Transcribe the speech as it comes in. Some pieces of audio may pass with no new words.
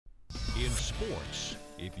In sports,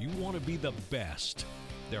 if you want to be the best,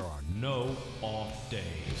 there are no off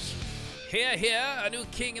days. Here, a new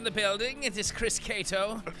king in the building. It is Chris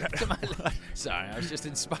Cato. Sorry, I was just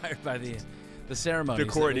inspired by the ceremony.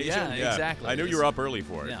 The coronation? Yeah, exactly. I knew you were up early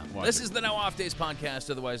for it. Yeah. This is the No Off Days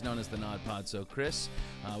podcast, otherwise known as the Nod Pod. So, Chris,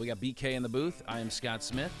 we got BK in the booth. I am Scott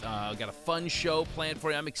Smith. We got a fun show planned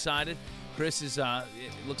for you. I'm excited. Chris is, it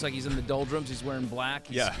looks like he's in the doldrums. He's wearing black.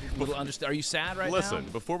 He's Yeah. Are you sad right now? Listen,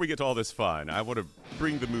 before we get to all this fun, I want to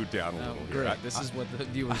bring the mood down a little here. Great. This is what the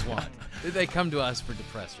viewers want. They come to us for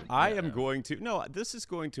depression. This is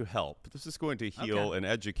going to help. This is going to heal and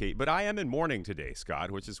educate. But I am in mourning today, Scott,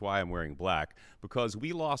 which is why I'm wearing black, because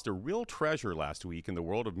we lost a real treasure last week in the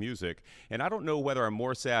world of music. And I don't know whether I'm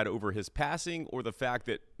more sad over his passing or the fact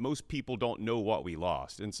that most people don't know what we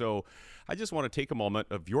lost. And so I just want to take a moment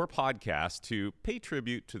of your podcast to pay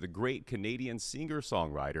tribute to the great Canadian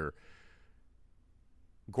singer-songwriter,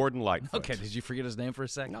 Gordon Lightfoot. Okay, did you forget his name for a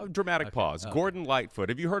second? No, dramatic pause. Okay. Gordon Lightfoot.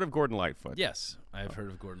 Have you heard of Gordon Lightfoot? Yes, I've heard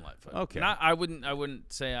of Gordon Lightfoot. Okay. I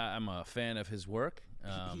wouldn't say I'm a fan of his work.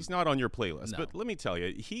 He's not on your playlist, no. but let me tell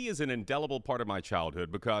you, he is an indelible part of my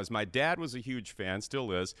childhood because my dad was a huge fan,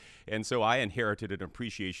 still is, and so I inherited an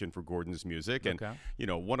appreciation for Gordon's music. And,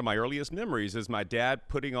 one of my earliest memories is my dad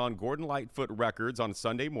putting on Gordon Lightfoot records on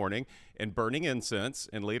Sunday morning and burning incense,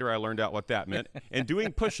 and later I learned out what that meant, and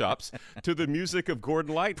doing push-ups to the music of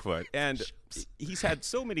Gordon Lightfoot. And he's had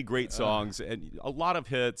so many great songs and a lot of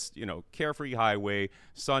hits, Carefree Highway,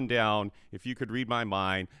 Sundown, If You Could Read My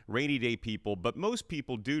Mind, Rainy Day People, but most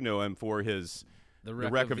people do know him for his The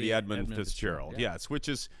Wreck of the Edmund Fitzgerald. Yeah. Yes, which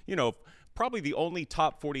is, probably the only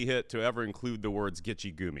top 40 hit to ever include the words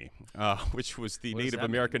Gitche Gumee, which was the Native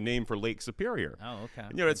American name for Lake Superior. Oh, okay.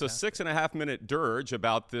 And, it's a 6.5-minute dirge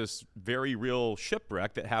about this very real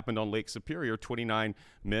shipwreck that happened on Lake Superior. 29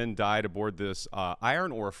 men died aboard this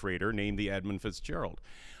iron ore freighter named the Edmund Fitzgerald.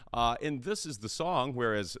 And this is the song,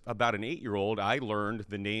 whereas about an 8-year-old, I learned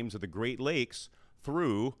the names of the Great Lakes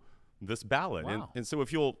through this ballad. Wow. And so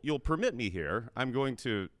if you'll permit me here, I'm going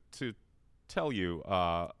to tell you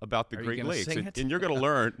about the Great Lakes, and you're going to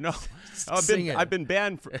learn. No, I've been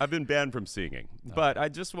banned from singing, but I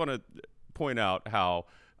just want to point out how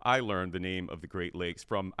I learned the name of the Great Lakes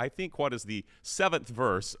from, I think, what is the 7th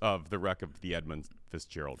verse of The Wreck of the Edmund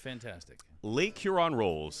Fitzgerald. Fantastic. Lake Huron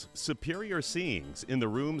rolls, Superior sings in the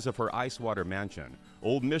rooms of her ice-water mansion.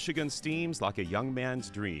 Old Michigan steams like a young man's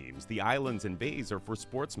dreams. The islands and bays are for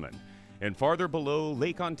sportsmen. And farther below,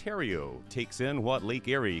 Lake Ontario takes in what Lake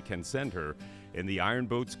Erie can send her. And the iron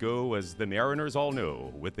boats go, as the mariners all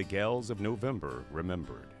know, with the gales of November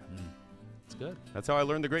remembered. It's good. That's how I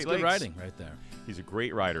learned the Great Lakes. Good writing right there. He's a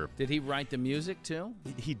great writer. Did he write the music too?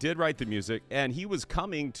 He did write the music, and he was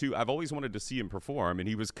coming to, I've always wanted to see him perform, and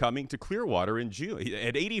he was coming to Clearwater in June.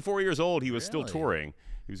 At 84 years old, he was still touring.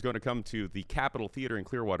 He was going to come to the Capitol Theater in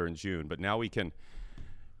Clearwater in June, but now we can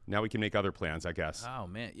make other plans, I guess. Oh,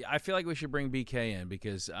 man. I feel like we should bring BK in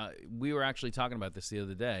because we were actually talking about this the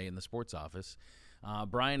other day in the sports office.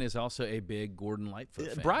 Brian is also a big Gordon Lightfoot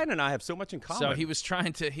fan. Brian and I have so much in common. So he was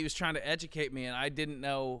trying to educate me, and I didn't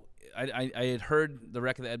know. I had heard The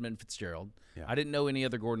Wreck of the Edmund Fitzgerald. Yeah. I didn't know any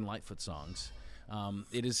other Gordon Lightfoot songs.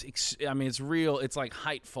 It is. It's real. It's like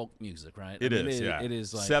height folk music, right? It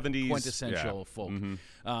is like 70s, quintessential folk.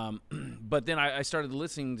 Mm-hmm. But then I started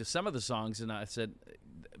listening to some of the songs, and I said,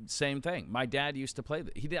 same thing. My dad used to play.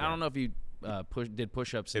 He did. I don't know if he did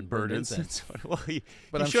push-ups and burned incense. Well,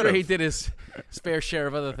 but I'm sure he did his fair share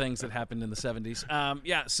of other things that happened in the 70s.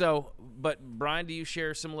 But Brian, do you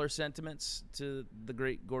share similar sentiments to the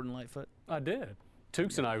great Gordon Lightfoot? I did.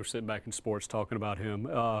 Tukes and I were sitting back in sports talking about him.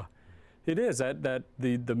 It is that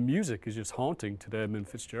the music is just haunting to the Edmund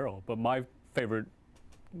Fitzgerald. But my favorite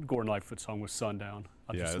Gordon Lightfoot song was Sundown.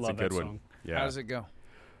 I just love that song. Yeah. How does it go?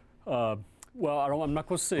 Well, I'm not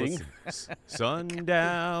going to sing.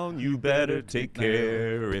 Sundown, you better take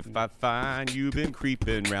care if I find you've been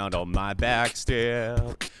creeping round on my back stair.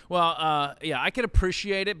 Well, I could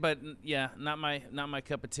appreciate it, but not my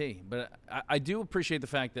cup of tea. But I do appreciate the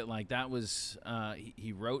fact that that was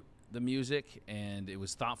he wrote the music and it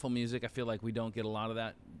was thoughtful music. I feel like we don't get a lot of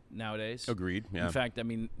that nowadays. Agreed. Yeah. In fact,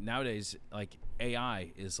 nowadays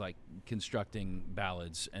AI is constructing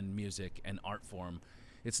ballads and music and art form.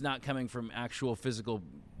 It's not coming from actual physical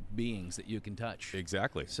beings that you can touch.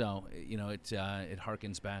 Exactly. So it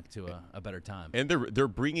harkens back to a better time. And they're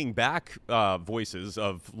bringing back voices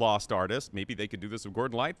of lost artists. Maybe they could do this with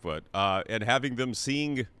Gordon Lightfoot and having them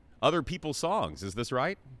sing other people's songs. Is this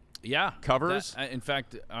right? Yeah. Covers? In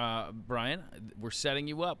fact, Brian, we're setting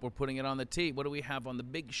you up. We're putting it on the tee. What do we have on the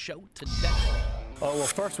big show today? Well,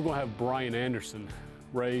 first we're going to have Brian Anderson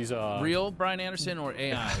Rays. Real Brian Anderson or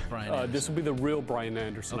AI Brian Anderson? This will be the real Brian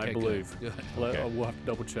Anderson, Okay, I believe. Good. We'll have to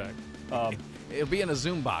double check. It'll be in a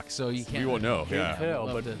Zoom box, so you can't. We won't know. Yeah. Tell,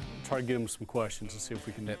 Love but to- try to get him some questions and see if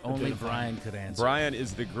we can. That only identify. Brian could answer. Brian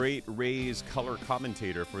is the great Rays color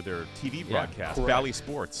commentator for their TV broadcast, correct. Valley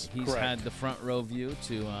Sports. He's Correct. had the front row view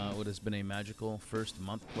to what has been a magical first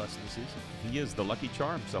month plus of the season. He is the lucky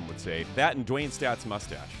charm, some would say. That and Dwayne Statt's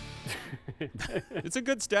mustache. It's a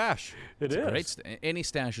good stash. It is. Great. Any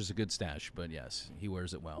stash is a good stash, but yes, he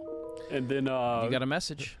wears it well. And then You got a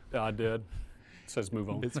message? I did. It says move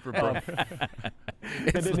on. It's for Brian.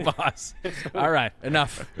 It's the boss. All right,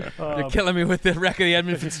 enough. You're killing me with the wreck of the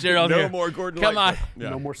Edmund Fitzgerald No here. more Gordon Come Lightfoot. on. Yeah.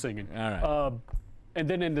 No more singing. All right. And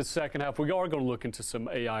then in the second half, we are going to look into some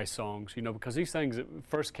AI songs, because these things that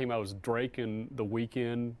first came out was Drake and The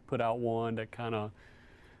Weeknd put out one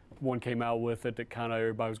came out with it that kind of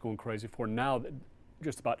everybody was going crazy for. Now,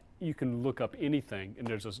 just about you can look up anything and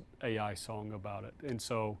there's this AI song about it. And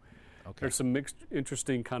so there's some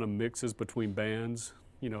interesting kind of mixes between bands,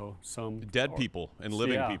 some Dead people and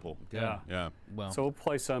living people. Yeah. Yeah. Well, So we'll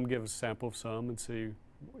play some, give a sample of some, and see,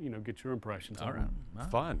 get your impressions. all on right. them. Well,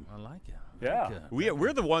 Fun. I like it. Yeah.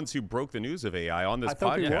 We're the ones who broke the news of AI on this I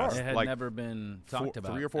thought we podcast. were. It had like never been talked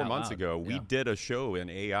about 3 or 4 out months loud. ago. We Yeah. did a show in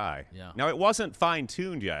AI. Yeah. Now it wasn't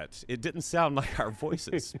fine-tuned yet. It didn't sound like our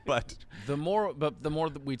voices, but The more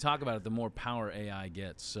that we talk about it, the more power AI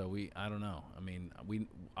gets. So I don't know. I mean,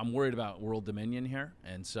 I'm worried about world dominion here,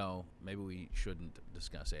 and so maybe we shouldn't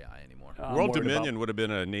discuss AI anymore. I'm World worried Dominion would have been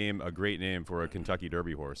a great name for a Kentucky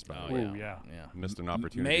Derby horse. By the way. Ooh, yeah. Missed an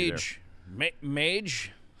opportunity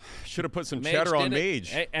Mage. Should have put some Mage cheddar on did it. Mage.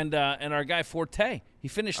 Hey, and our guy Forte, he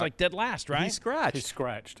finished like dead last, right? He scratched. He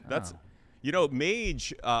scratched. That's,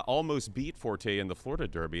 Mage almost beat Forte in the Florida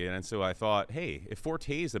Derby, and so I thought, hey, if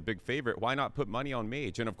Forte is a big favorite, why not put money on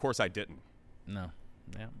Mage? And of course, I didn't. No.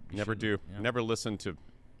 Yeah. you Never do. shouldn't. Yeah. Never listen to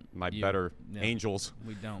my You- better yeah. angels.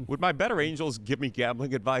 We don't. Would my better angels give me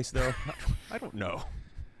gambling advice, though? I don't know.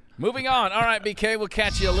 Moving on. All right, BK, we'll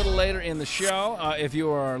catch you a little later in the show. If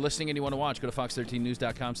you are listening and you want to watch, go to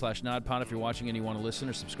fox13news.com/nodpod. If you're watching and you want to listen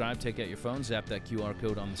or subscribe, take out your phone, zap that QR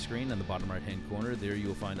code on the screen in the bottom right-hand corner. There you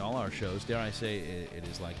will find all our shows. Dare I say, it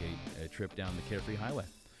is like a trip down the Carefree Highway.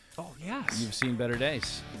 Oh, yes. You've seen better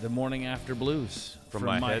days. The morning after blues. From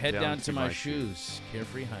my head down down to to my my shoes.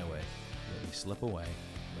 Carefree Highway. Let me slip away.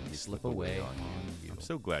 Let me slip away on you. I'm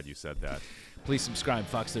so glad you said that. Please subscribe,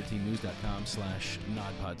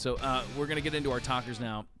 fox13news.com/nodpod. So we're going to get into our talkers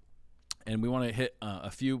now, and we want to hit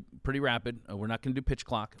a few pretty rapid. We're not going to do pitch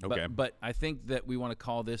clock. Okay. But I think that we want to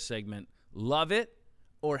call this segment Love It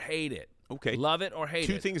or Hate It. Okay. Love it or hate it.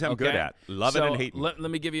 Two things I'm okay? good at. Love it and hate it. Let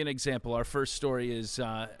me give you an example. Our first story is,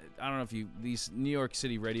 I don't know if these New York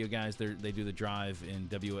City radio guys, they do the drive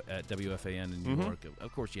at WFAN in New York.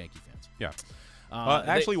 Of course, Yankee fans. Yeah. They-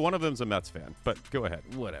 Actually, one of them's a Mets fan, but go ahead.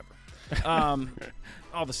 Whatever.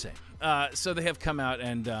 All the same. So they have come out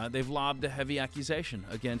and they've lobbed a heavy accusation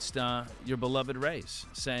against your beloved Rays,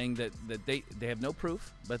 saying that they have no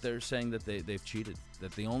proof, but they're saying that they've cheated.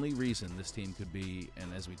 That the only reason this team could be,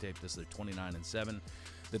 and as we tape this, they're 29-7,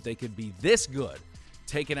 that they could be this good,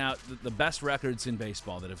 taking out the best records in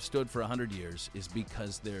baseball that have stood for 100 years, is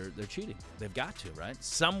because they're cheating. They've got to, right?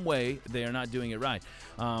 Some way they are not doing it right.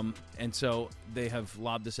 And so they have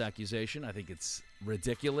lobbed this accusation. I think it's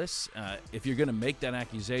ridiculous. If you're going to make that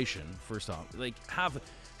accusation, first off, like have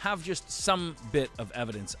just some bit of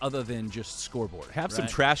evidence other than just scoreboard. Have some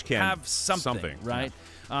right? trash can Have something. Right?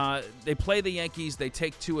 They play the Yankees. They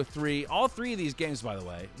take 2 or 3. All 3 of these games, by the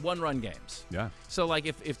way, 1-run games. Yeah. So, like,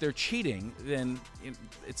 if they're cheating, then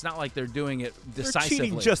it's not like they're doing it They're decisively.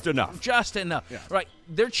 cheating just enough. Just enough. Yeah. Right.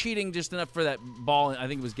 They're cheating just enough for that ball. I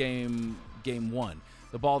think it was game 1.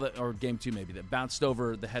 The ball or game 2 maybe, that bounced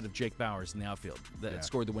over the head of Jake Bowers in the outfield that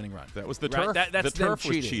scored the winning run. That was the Right? turf. That's the them turf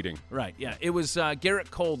was cheating. Right, yeah. It was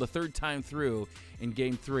Garrett Cole the 3rd time through in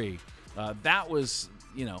game 3. That was,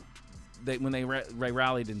 when they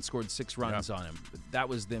rallied and scored 6 runs on him. That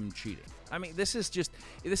was them cheating. I mean, this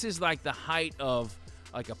is like the height of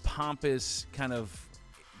like a pompous kind of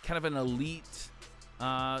an elite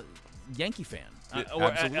Yankee fan.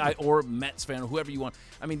 Or Mets fan, or whoever you want.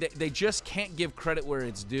 I mean, they just can't give credit where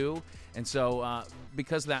it's due, and so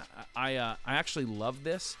because of that, I actually love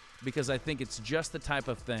this because I think it's just the type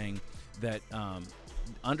of thing that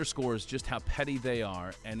underscores just how petty they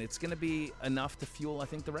are, and it's going to be enough to fuel, I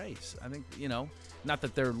think, the Rays. I think, not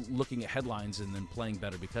that they're looking at headlines and then playing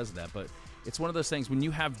better because of that, but it's one of those things when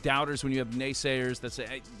you have doubters, when you have naysayers that say,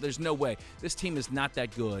 hey, there's no way. This team is not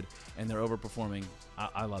that good, and they're overperforming.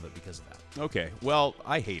 I love it because of that. Okay. Well,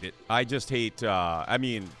 I hate it. I just hate,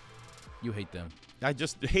 You hate them. I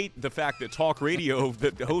just hate the fact that talk radio,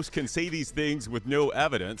 that the host can say these things with no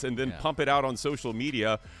evidence and then pump it out on social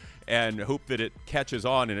media and hope that it catches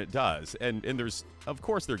on, and it does. And there's, of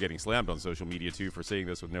course, they're getting slammed on social media, too, for saying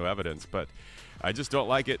this with no evidence. But I just don't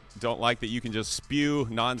like it. Don't like that you can just spew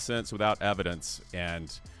nonsense without evidence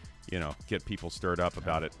and, get people stirred up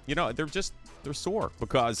about it. They're sore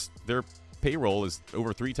because their payroll is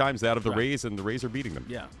over 3 times that of the Rays, and the Rays are beating them.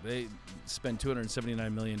 Yeah, they spend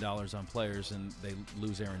 $279 million on players, and they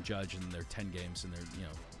lose Aaron Judge in their 10 games, and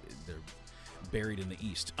they're buried in the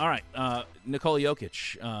East. All right, Nikola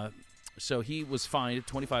Jokic. So he was fined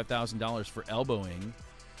 $25,000 for elbowing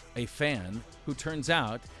a fan who turns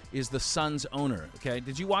out is the Suns owner. Okay,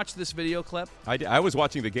 did you watch this video clip? I was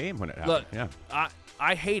watching the game when it happened. Look,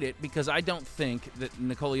 I hate it because I don't think that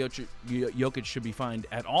Nikola Jokic should be fined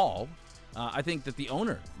at all. I think that the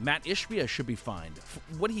owner, Matt Ishbia, should be fined.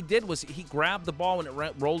 What he did was he grabbed the ball when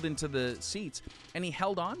it rolled into the seats, and he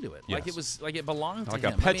held on to it like it was like it belonged to him.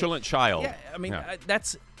 Like a petulant child. Yeah,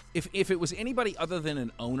 that's if it was anybody other than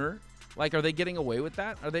an owner. Like, are they getting away with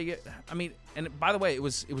that? And by the way, it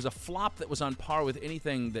was a flop that was on par with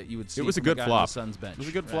anything that you would see. It was a from good guy flop. On the Suns bench. It was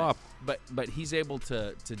a good flop. But he's able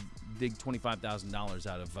to dig $25,000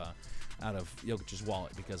 out of Jokic's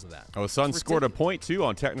wallet because of that. Oh, Suns scored a point too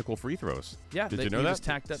on technical free throws. Yeah, did you know that? He was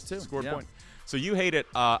tacked up too. Scored a point. So you hate it.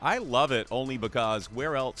 I love it only because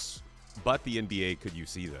where else but the NBA could you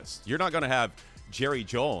see this? You're not going to have Jerry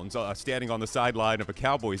Jones standing on the sideline of a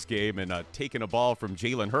Cowboys game and taking a ball from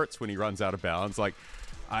Jalen Hurts when he runs out of bounds. Like,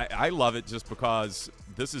 I love it just because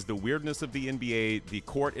this is the weirdness of the NBA, the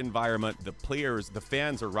court environment, the players, the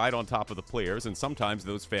fans are right on top of the players, and sometimes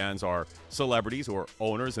those fans are celebrities or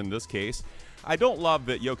owners in this case. I don't love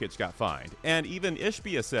that Jokic got fined. And even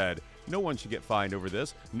Ishbia said, no one should get fined over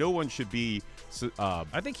this. No one should be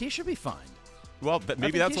I think he should be fined. Well,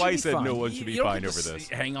 maybe that's why he said no one should be fined over this.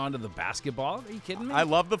 Hang on to the basketball? Are you kidding me? I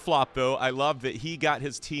love the flop, though. I love that he got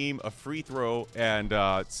his team a free throw. And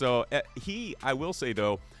I will say,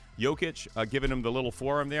 though, Jokic giving him the little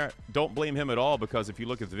forearm there, don't blame him at all because if you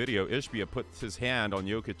look at the video, Ishbia puts his hand on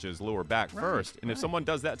Jokic's lower back first. And if someone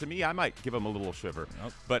does that to me, I might give him a little shiver.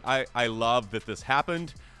 Nope. But I love that this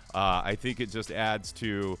happened. I think it just adds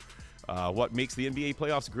to what makes the NBA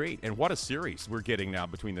playoffs great. And what a series we're getting now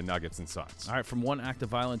between the Nuggets and Suns. All right, from one act of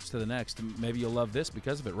violence to the next. Maybe you'll love this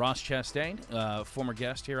because of it. Ross Chastain, former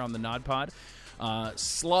guest here on the Nod Pod,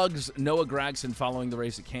 slugs Noah Gragson following the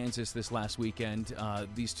race at Kansas this last weekend.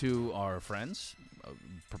 These two are friends,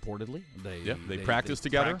 purportedly. They practiced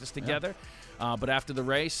together. But after the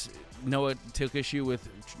race, Noah took issue with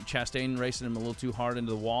Chastain racing him a little too hard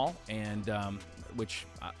into the wall, and which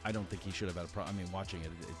I don't think he should have had a problem. I mean, watching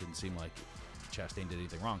it, it didn't seem like Chastain did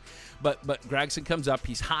anything wrong. But Gragson comes up,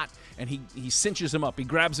 he's hot, and he cinches him up. He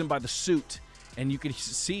grabs him by the suit, and you could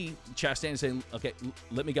see Chastain saying, okay,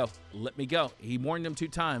 let me go. He warned him 2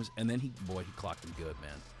 times, and then he clocked him good,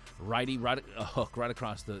 man. A hook right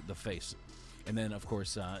across the face. And then, of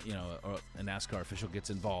course, a NASCAR official gets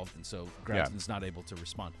involved, and so Gragson's not able to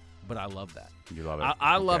respond. But I love that. You love it?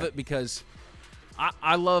 I love it because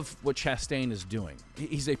I love what Chastain is doing.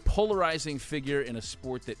 He's a polarizing figure in a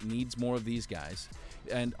sport that needs more of these guys.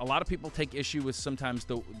 And a lot of people take issue with sometimes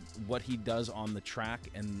what he does on the track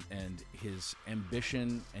and his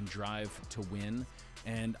ambition and drive to win.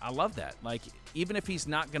 And I love that. Like, even if he's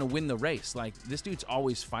not going to win the race, like, this dude's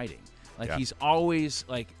always fighting. Like, he's always,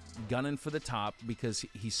 like, gunning for the top because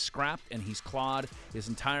he's scrapped and he's clawed his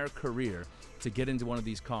entire career to get into one of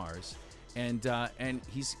these cars. And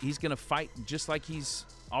he's going to fight just like he's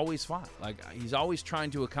always fought. Like, he's always trying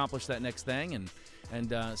to accomplish that next thing.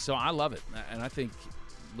 And so I love it. And I think,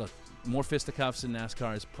 look, more fisticuffs in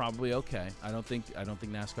NASCAR is probably okay. I don't think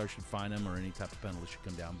NASCAR should fine him or any type of penalty should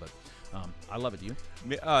come down. But I love it. You?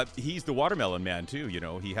 He's the watermelon man too. You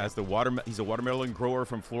know, he has he's a watermelon grower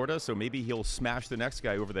from Florida, so maybe he'll smash the next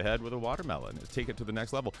guy over the head with a watermelon, take it to the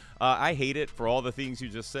next level. I hate it for all the things you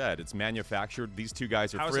just said. It's manufactured. These two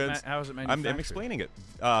guys are friends. How is it manufactured? I'm explaining it.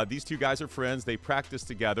 These two guys are friends. They practice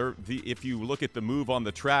together. If you look at the move on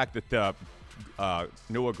the track that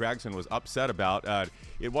Noah Gragson was upset about,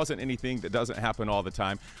 it wasn't anything that doesn't happen all the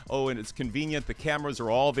time. Oh, and it's convenient. The cameras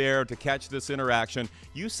are all there to catch this interaction.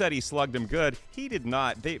 You said he slugged him good. He did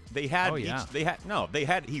not. They had.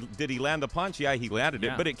 Did he land the punch? Yeah, he landed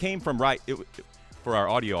it, but it came from right. For our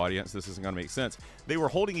audio audience, this isn't going to make sense. They were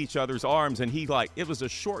holding each other's arms, and it was a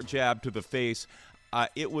short jab to the face.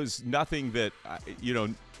 It was nothing that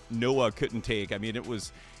Noah couldn't take. I mean,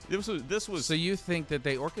 this was. So you think that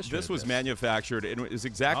they orchestrated This was manufactured, and it was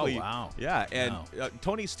exactly. Oh, wow. Yeah, and Wow.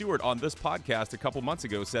 Tony Stewart on this podcast a couple months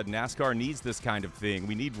ago said NASCAR needs this kind of thing.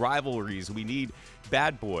 We need rivalries. We need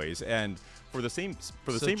bad boys, and for the same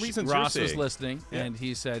reasons Ross you're was saying. listening, Yeah. and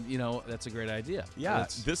he said, that's a great idea. Yeah,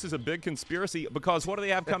 Let's- this is a big conspiracy because what do they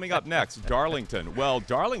have coming up next? Darlington. Well,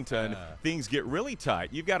 Darlington, things get really tight.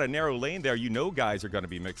 You've got a narrow lane there. Guys are going to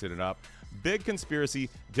be mixing it up. Big conspiracy.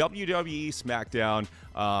 WWE SmackDown.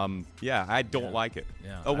 I don't like it.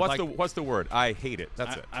 Yeah. Oh, I'd what's the word? I hate it.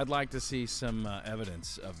 That's it. I'd like to see some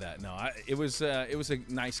evidence of that. No, it was a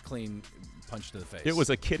nice, clean punch to the face. It was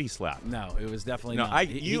a kitty slap. No, it was definitely No, not.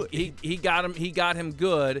 He got him. He got him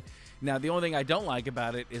good. Now, the only thing I don't like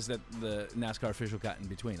about it is that the NASCAR official got in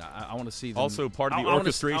between. I want to see them. Also part of the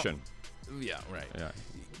orchestration. Yeah, right. Yeah.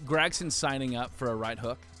 Gregson signing up for a right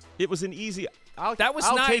hook. It was an easy. That was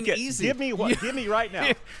I'll not take an it. easy. Give me what? Give me right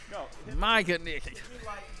now. My goodness.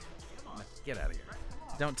 Get out of here.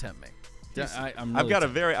 Don't tempt me. I'm I've really got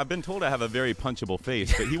tempted. I've been told I have a very punchable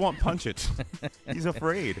face, but he won't punch it. He's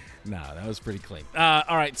afraid. No, that was pretty clean.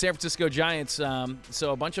 All right, San Francisco Giants.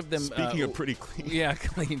 So a bunch of them. Speaking of pretty clean. Yeah,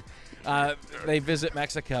 clean. They visit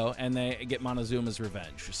Mexico and they get Montezuma's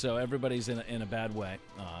revenge. So everybody's in a bad way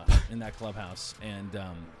in that clubhouse, and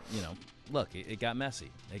look, it got messy,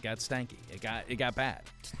 it got stanky, it got bad.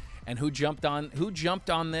 And who jumped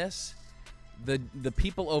on this? The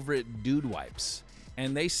people over at Dude Wipes.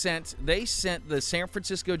 And they sent the San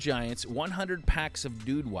Francisco Giants 100 packs of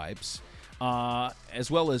Dude Wipes, as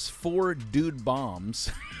well as 4 Dude Bombs,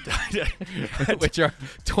 which are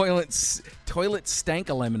toilet stank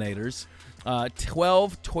eliminators,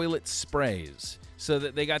 12 toilet sprays, so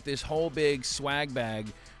that they got this whole big swag bag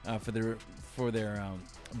for their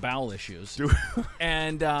bowel issues.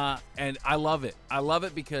 and I love it. I love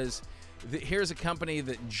it because here's a company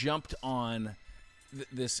that jumped on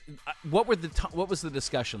this. What was the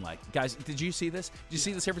discussion like, guys? Did you see this? Did you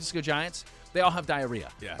see the San Francisco Giants? They all have diarrhea.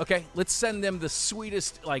 Yeah. Okay, let's send them the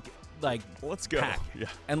sweetest like Let's go. pack. Yeah.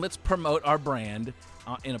 And let's promote our brand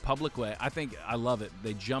in a public way. I love it.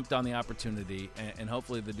 They jumped on the opportunity, and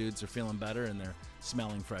hopefully the dudes are feeling better and they're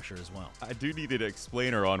smelling fresher as well. I do need an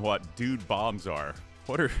explainer on what Dude Bombs are.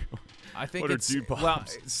 What are It's Dude Bombs? well,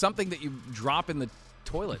 it's something that you drop in the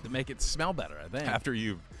toilet to make it smell better, I think. after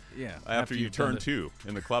you you've turn done it. 2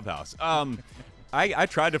 in the clubhouse. I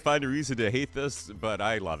tried to find a reason to hate this, but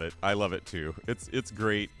I love it. I love it too. It's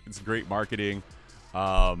great. It's great marketing.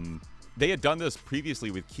 They had done this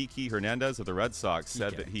previously with Kiki Hernandez of the Red Sox.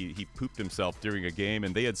 Said that he pooped himself during a game,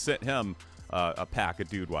 and they had sent him a pack of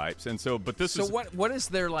Dude Wipes. And so, but this So is what is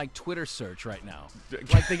their Twitter search right now?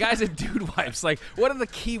 Like the guys at Dude Wipes, what are the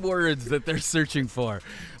keywords that they're searching for?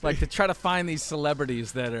 To try to find these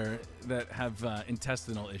celebrities that have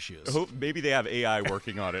intestinal issues. Maybe they have AI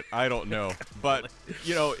working on it. I don't know. But,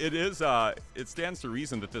 it stands to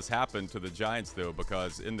reason that this happened to the Giants, though,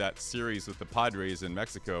 because in that series with the Padres in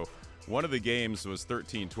Mexico, one of the games was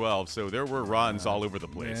 13-12, so there were runs all over the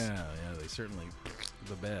place. Yeah, they certainly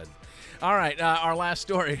the bed. All right, our last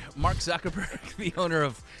story. Mark Zuckerberg, the owner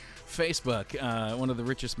of Facebook, one of the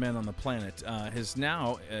richest men on the planet, has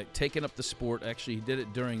now taken up the sport. Actually, he did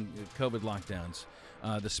it during COVID lockdowns,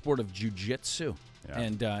 the sport of jiu-jitsu. Yeah.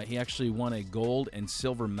 And he actually won a gold and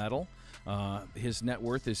silver medal. His net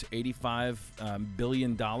worth is $85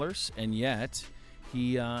 billion, and yet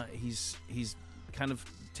he's kind of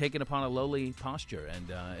taken upon a lowly posture and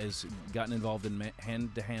has gotten involved in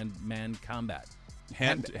hand-to-hand man combat.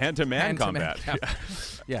 Hand-to-man combat.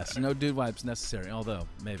 Yes, no Dude Wipes necessary, although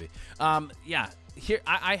maybe. Here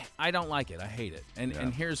I don't like it. I hate it.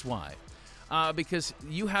 And here's why. Because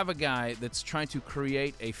you have a guy that's trying to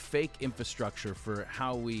create a fake infrastructure for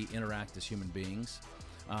how we interact as human beings.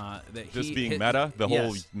 Meta, the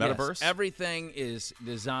whole metaverse? Yes. Everything is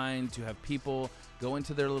designed to have people go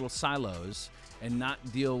into their little silos and not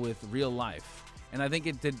deal with real life. And I think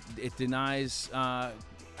it denies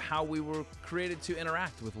how we were created to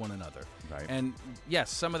interact with one another. Right. And yes,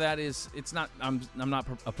 some of that is, it's not, I'm not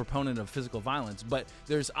a proponent of physical violence, but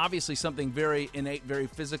there's obviously something very innate, very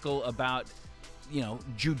physical about,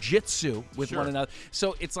 jiu-jitsu with Sure. one another.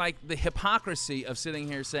 So it's like the hypocrisy of sitting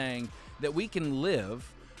here saying that we can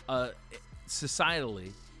live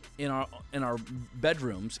societally in our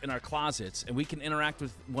bedrooms, in our closets, and we can interact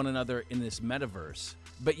with one another in this metaverse.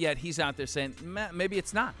 But yet he's out there saying, maybe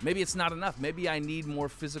it's not. Maybe it's not enough. Maybe I need more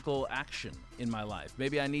physical action in my life.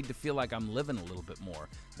 Maybe I need to feel like I'm living a little bit more.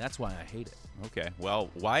 That's why I hate it. Okay.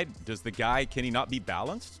 Well, why does can he not be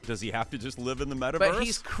balanced? Does he have to just live in the metaverse? But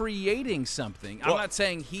he's creating something. Well, I'm not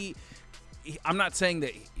saying I'm not saying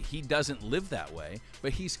that he doesn't live that way,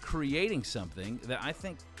 but he's creating something that I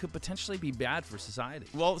think could potentially be bad for society.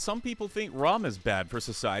 Well, some people think rum is bad for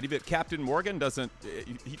society, but Captain Morgan doesn't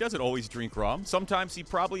always drink rum. Sometimes he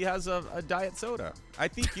probably has a diet soda. I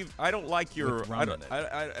think I don't like your I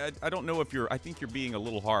don't know if I think you're being a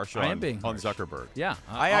little harsh on Zuckerberg. Yeah.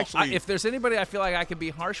 If there's anybody I feel like I could be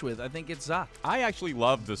harsh with, I think it's Zuck. I actually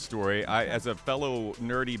love this story. As a fellow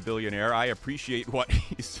nerdy billionaire, I appreciate what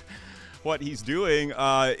he's doing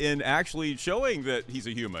in actually showing that he's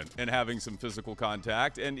a human and having some physical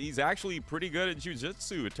contact. And he's actually pretty good at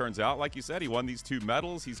jiu-jitsu, it turns out. Like you said, he won these 2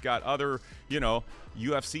 medals. He's got other,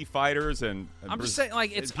 UFC fighters and I'm just saying,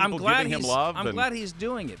 like, I'm glad he's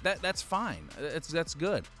doing it. That's fine. That's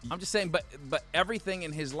good. I'm just saying, but everything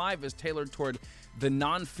in his life is tailored toward the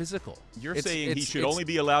non-physical. You're saying he should only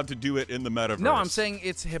be allowed to do it in the metaverse. No, I'm saying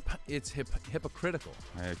it's hypocritical.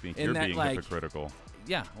 I think you're being hypocritical.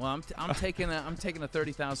 Yeah, well, I'm taking a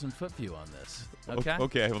 30,000-foot view on this. Okay.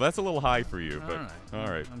 Okay. Well, that's a little high for you, but all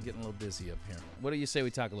right. I'm getting a little busy up here. What do you say we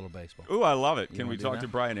talk a little baseball? Ooh, I love it. Can we talk to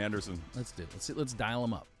Brian Anderson? Let's do it. Let's dial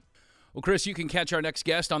him up. Well, Chris, you can catch our next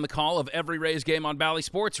guest on the call of every Rays game on Bally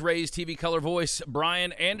Sports. Rays TV color voice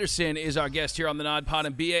Brian Anderson is our guest here on the Nod Pod.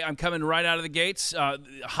 And BA, I'm coming right out of the gates,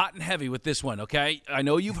 hot and heavy with this one, okay? I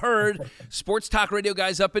know you've heard sports talk radio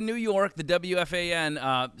guys up in New York, the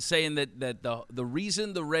WFAN, saying that the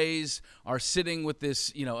reason the Rays are sitting with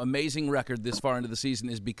this amazing record this far into the season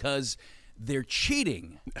is because they're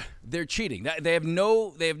cheating. They're cheating. They have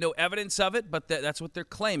no evidence of it, but that's what they're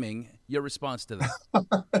claiming. Your response to that?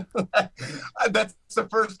 That's the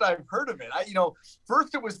first I've heard of it.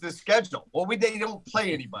 First it was the schedule. Well, they don't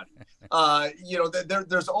play anybody.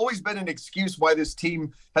 There's always been an excuse why this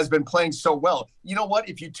team has been playing so well. You know what?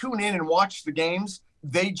 If you tune in and watch the games,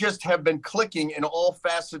 they just have been clicking in all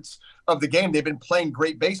facets of the game. They've been playing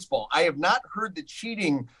great baseball. I have not heard the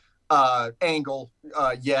cheating angle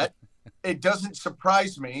yet. It doesn't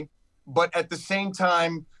surprise me, but at the same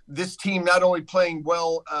time, this team not only playing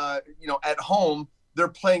well, at home, they're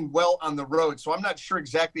playing well on the road. So I'm not sure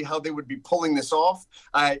exactly how they would be pulling this off.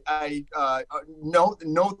 I know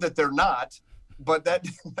that they're not, but that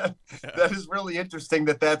is really interesting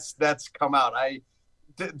that's come out.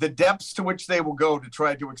 The depths to which they will go to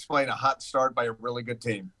try to explain a hot start by a really good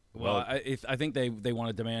team. Well, I think they want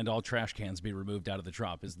to demand all trash cans be removed out of the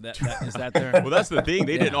Trop. Is that their? Well, that's the thing.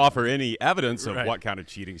 They didn't offer any evidence of what kind of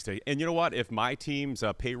cheating state. And you know what? If my team's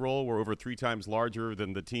payroll were over 3 times larger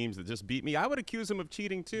than the teams that just beat me, I would accuse them of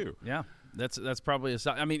cheating too. Yeah, that's probably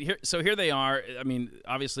here they are. I mean,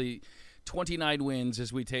 obviously 29 wins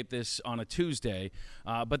as we tape this on a Tuesday,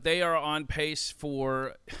 but they are on pace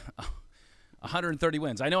for 130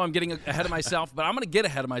 wins. I know I'm getting ahead of myself, but I'm going to get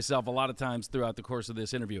ahead of myself a lot of times throughout the course of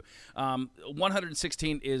this interview.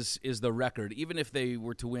 116 is the record. Even if they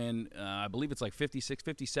were to win, I believe it's like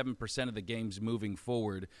 57% of the games moving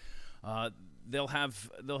forward, they'll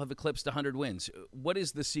have eclipsed 100 wins. What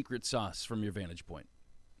is the secret sauce from your vantage point?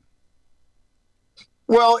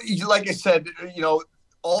 Well, like I said,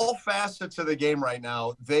 all facets of the game right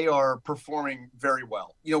now, they are performing very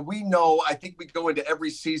well. We know, I think we go into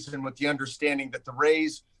every season with the understanding that the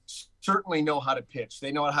Rays certainly know how to pitch.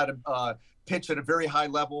 They know how to pitch at a very high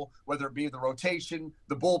level, whether it be the rotation,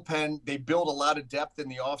 the bullpen. They build a lot of depth in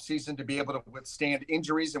the offseason to be able to withstand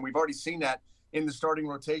injuries, and we've already seen that in the starting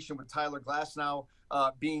rotation with Tyler Glasnow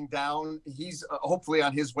being down. He's hopefully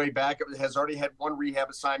on his way back. Has already had 1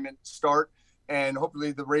 rehab assignment start. And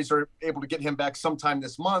hopefully the Rays are able to get him back sometime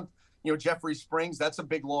this month. Jeffrey Springs, that's a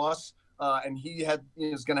big loss. And he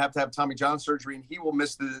is going to have Tommy John surgery, and he will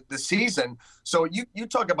miss the season. So you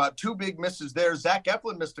talk about 2 big misses there. Zach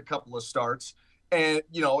Eflin missed a couple of starts. And,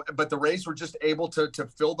 but the Rays were just able to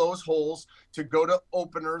fill those holes, to go to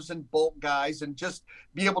openers and bulk guys and just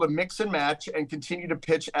be able to mix and match and continue to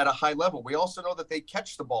pitch at a high level. We also know that they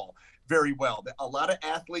catch the ball very well. A lot of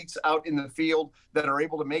athletes out in the field that are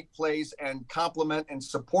able to make plays and complement and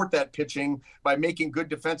support that pitching by making good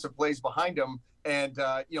defensive plays behind them and,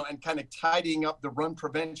 and kind of tidying up the run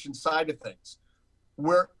prevention side of things.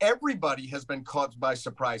 Where everybody has been caught by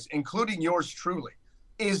surprise, including yours truly,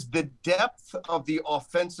 is the depth of the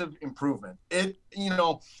offensive improvement.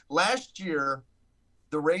 Last year,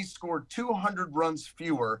 the Rays scored 200 runs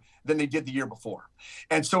fewer than they did the year before.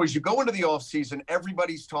 And so as you go into the offseason,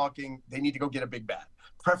 everybody's talking, they need to go get a big bat,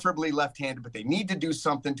 preferably left-handed, but they need to do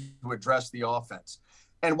something to address the offense.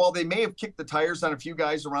 And while they may have kicked the tires on a few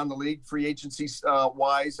guys around the league, free agency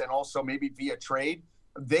wise, and also maybe via trade,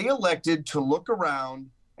 they elected to look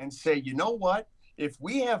around and say, you know what? if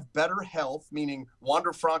we have better health, meaning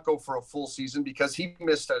Wander Franco for a full season because he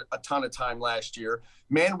missed a ton of time last year,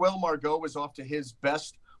 Manuel Margot was off to his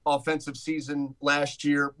best offensive season last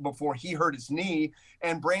year before he hurt his knee,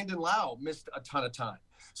 and Brandon Lau missed a ton of time.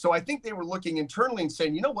 So I think they were looking internally and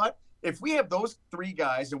saying, you know what, if we have those three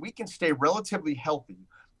guys and we can stay relatively healthy,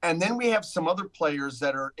 and then we have some other players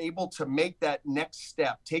that are able to make that next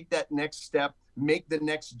step, take that next step, make the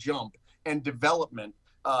next jump and development,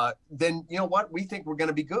 then you know what, we think we're going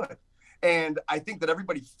to be good. And I think that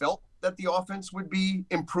everybody felt that the offense would be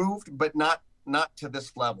improved, but not to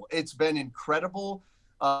this level. It's been incredible,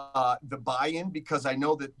 the buy-in, because I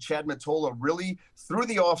know that Chad Mottola really, through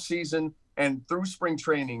the offseason and through spring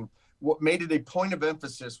training, what made it a point of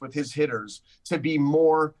emphasis with his hitters to be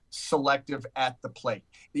more selective at the plate.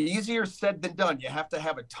 The easier said than done. You have to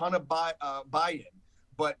have a ton of buy-in,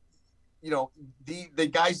 but you know, the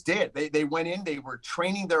guys did. They went in, they were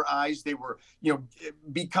training their eyes, they were, you know,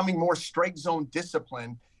 becoming more strike zone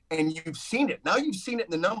disciplined, and you've seen it. Now you've seen it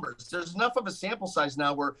in the numbers. There's enough of a sample size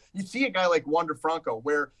now where you see a guy like Wander Franco,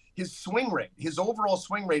 where his swing rate, his overall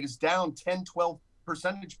swing rate is down 10, 12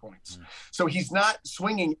 percentage points. So he's not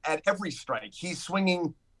swinging at every strike. He's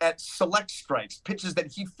swinging at select strikes, pitches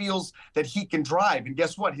that he feels that he can drive. And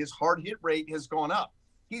guess what? His hard hit rate has gone up.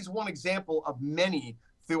 He's one example of many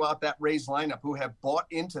throughout that Rays lineup who have bought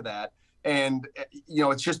into that. And, you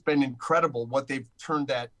know, it's just been incredible what they've turned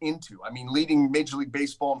that into. I mean, leading Major League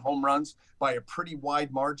Baseball in home runs by a pretty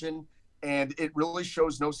wide margin. And it really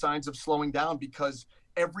shows no signs of slowing down because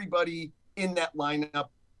everybody in that lineup,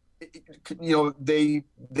 you know, they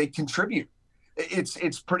contribute.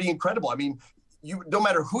 It's pretty incredible. I mean, you, no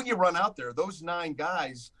matter who you run out there, those 9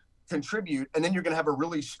 guys contribute, and then you're going to have a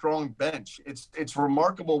really strong bench. It's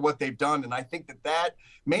remarkable what they've done, and I think that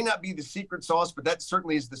may not be the secret sauce, but that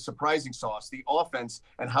certainly is the surprising sauce, the offense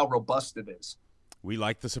and how robust it is. We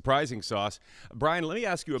like the surprising sauce. Brian, let me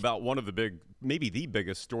ask you about one of the big, maybe the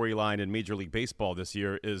biggest storyline in Major League Baseball this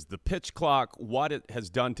year is the pitch clock, what it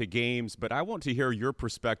has done to games. But I want to hear your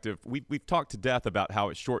perspective. We've talked to death about how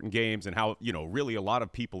it's shortened games and how, you know, really a lot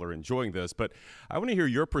of people are enjoying this. But I want to hear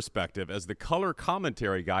your perspective as the color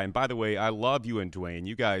commentary guy. And by the way, I love you and Dwayne.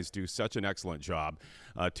 You guys do such an excellent job.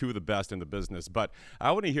 2 of the best in the business. But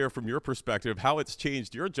I want to hear from your perspective how it's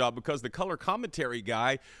changed your job, because the color commentary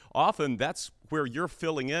guy, often that's where you're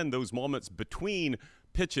filling in those moments between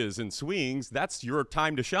pitches and swings. That's your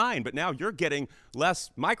time to shine. But now you're getting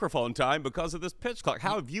less microphone time because of this pitch clock.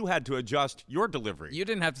 How have you had to adjust your delivery? You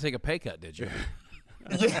didn't have to take a pay cut, did you?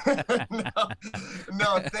 Yeah,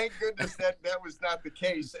 no, thank goodness that was not the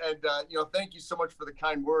case. And, you know, thank you so much for the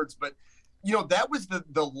kind words. But, you know, that was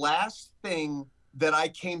the last thing that I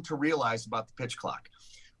came to realize about the pitch clock.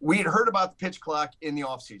 We had heard about the pitch clock in the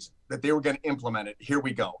offseason, that they were going to implement it. Here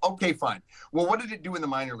we go. Okay, fine. Well, what did it do in the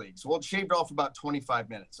minor leagues? Well, it shaved off about 25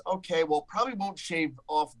 minutes. Okay, well, probably won't shave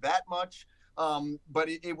off that much, but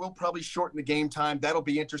it will probably shorten the game time. That'll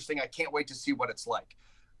be interesting. I can't wait to see what it's like.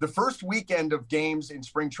 The first weekend of games in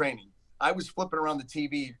spring training, I was flipping around the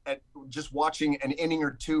TV at just watching an inning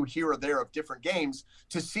or two here or there of different games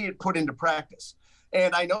to see it put into practice.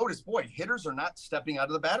 And I noticed, boy, hitters are not stepping out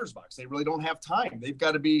of the batter's box. They really don't have time. They've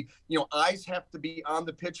got to be, you know, eyes have to be on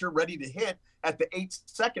the pitcher ready to hit at the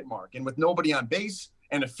 8-second mark. And with nobody on base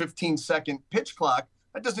and a 15-second pitch clock,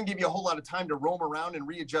 that doesn't give you a whole lot of time to roam around and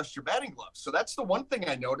readjust your batting gloves. So that's the one thing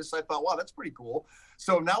I noticed. I thought, wow, that's pretty cool.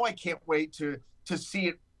 So now I can't wait to see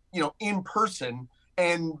it, you know, in person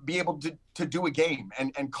and be able to do a game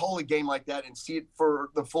and call a game like that and see it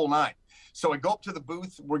for the full 9. So I go up to the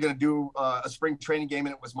booth. We're going to do a spring training game,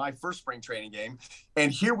 and it was my first spring training game. And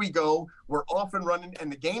here we go. We're off and running, and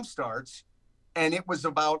the game starts. And it was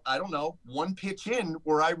about, I don't know, 1 pitch in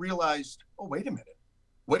where I realized, oh, wait a minute.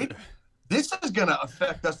 Wait, this is going to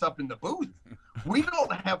affect us up in the booth. We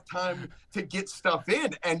don't have time to get stuff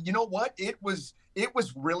in. And you know what? It was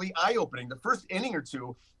really eye-opening. The first inning or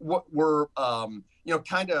two were, you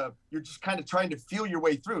know, you're just kind of trying to feel your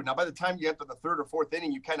way through. Now, by the time you get to the 3rd or 4th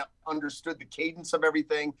inning, you kind of understood the cadence of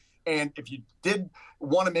everything. And if you did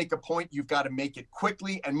want to make a point, you've got to make it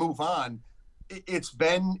quickly and move on. It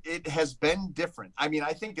has been different. I mean,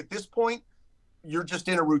 I think at this point, you're just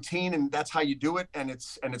in a routine and that's how you do it. And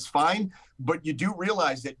it's fine. But you do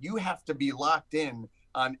realize that you have to be locked in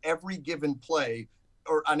on every given play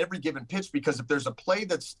or on every given pitch, because if there's a play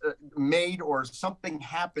that's made or something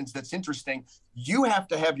happens that's interesting, you have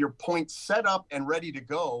to have your point set up and ready to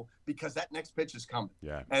go because that next pitch is coming.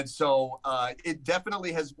 Yeah. And so it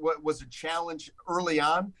definitely was a challenge early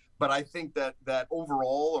on, but I think that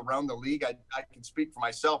overall around the league, I can speak for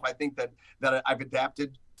myself. I think that I've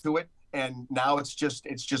adapted to it And now it's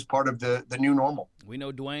just part of the new normal. We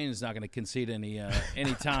know Dwayne is not going to concede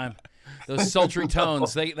any time. Those sultry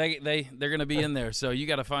tones, they're going to be in there. So you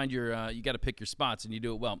got to find you got to pick your spots, and you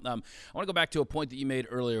do it well. I want to go back to a point that you made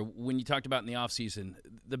earlier when you talked about in the offseason.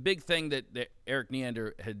 The big thing that Erik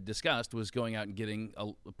Neander had discussed was going out and getting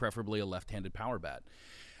preferably a left-handed power bat.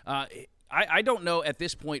 I don't know at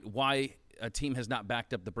this point why a team has not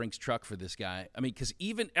backed up the Brinks truck for this guy. I mean, because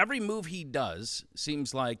even every move he does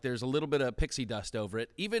seems like there's a little bit of pixie dust over it.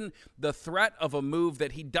 Even the threat of a move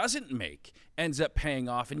that he doesn't make ends up paying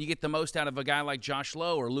off, and you get the most out of a guy like Josh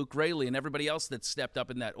Lowe or Luke Raley and everybody else that's stepped up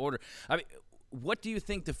in that order. I mean, what do you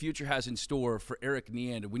think the future has in store for Erik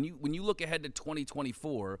Neander? When you look ahead to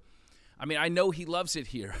 2024, I mean, I know he loves it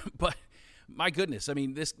here, but my goodness, I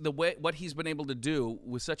mean, what he's been able to do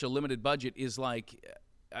with such a limited budget is like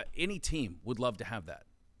any team would love to have that.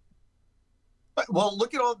 Well,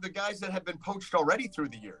 look at all the guys that have been poached already through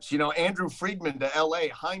the years. You know, Andrew Friedman to L.A.,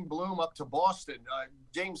 Hein Bloom up to Boston,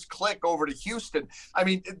 James Click over to Houston. I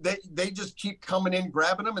mean, they just keep coming in,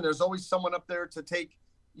 grabbing them, and there's always someone up there to take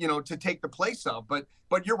the place of.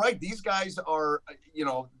 But you're right. These guys are,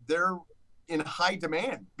 they're in high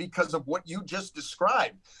demand because of what you just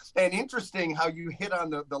described. And interesting how you hit on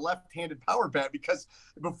the left-handed power bat, because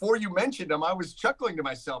before you mentioned him, I was chuckling to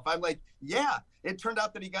myself. I'm like, yeah, it turned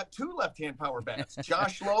out that he got two left-hand power bats,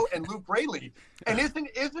 Josh Lowe and Luke Raley. And isn't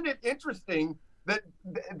it interesting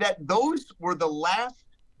that those were the last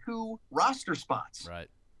two roster spots? Right.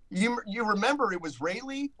 You remember it was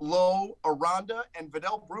Raley, Lowe, Aranda, and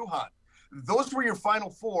Vidal Brujan. Those were your final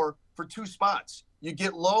four for two spots. You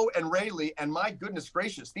get Lowe and Raley, and my goodness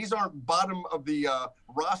gracious, these aren't bottom of the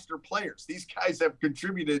roster players. These guys have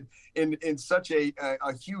contributed in such a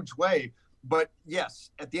huge way. But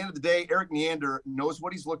yes, at the end of the day, Erik Neander knows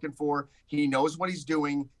what he's looking for. He knows what he's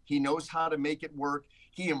doing. He knows how to make it work.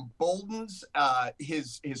 He emboldens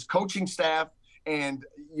his coaching staff, and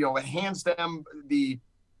it hands them the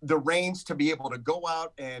reins to be able to go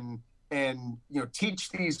out and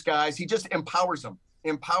teach these guys. He just empowers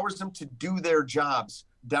them to do their jobs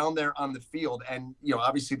down there on the field. And,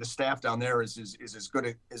 obviously the staff down there is as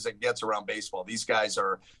good as it gets around baseball. These guys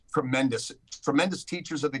are tremendous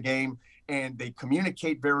teachers of the game, and they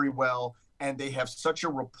communicate very well, and they have such a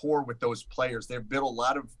rapport with those players. They've built a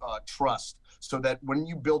lot of trust, so that when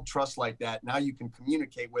you build trust like that, now you can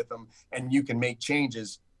communicate with them and you can make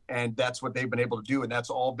changes. And that's what they've been able to do, and that's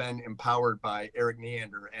all been empowered by Erik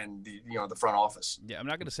Neander and the front office. Yeah, I'm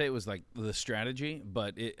not going to say it was like the strategy,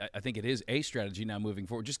 but I think it is a strategy now moving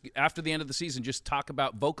forward. Just after the end of the season, just talk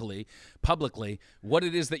about vocally, publicly, what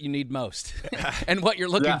it is that you need most and what you're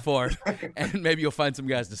looking for, and maybe you'll find some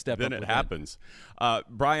guys to step up. Then it happens.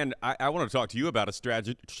 Brian, I want to talk to you about a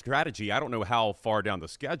strategy. I don't know how far down the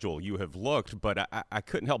schedule you have looked, but I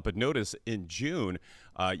couldn't help but notice in June,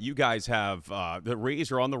 you guys have the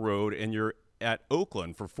Rays are on the road, and you're at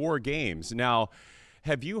Oakland for 4 games. Now,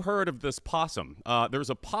 have you heard of this possum? There's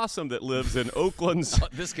a possum that lives in Oakland's.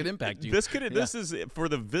 This could impact you. This is for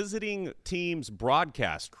the visiting team's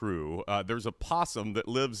broadcast crew. There's a possum that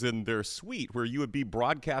lives in their suite where you would be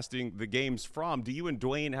broadcasting the games from. Do you and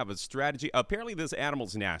Dwayne have a strategy? Apparently, this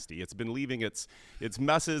animal's nasty. It's been leaving its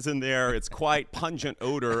messes in there. It's quite pungent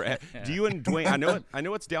odor. Do you and Dwayne? I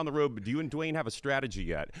know it's down the road, but do you and Dwayne have a strategy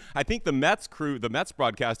yet? I think the Mets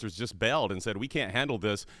broadcasters just bailed and said, we can't handle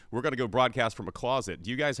this. We're going to go broadcast from a closet. Do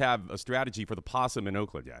you guys have a strategy for the possum in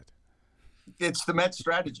Oakland yet? It's the Mets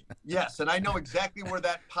strategy, yes. And I know exactly where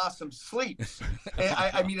that possum sleeps.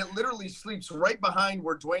 I mean, it literally sleeps right behind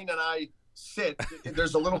where Dwayne and I sit.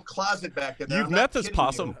 There's a little closet back in there. You've met this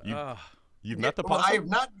possum? You've met the possum? Well, I have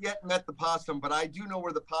not yet met the possum, but I do know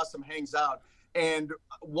where the possum hangs out. And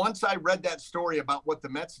once I read that story about what the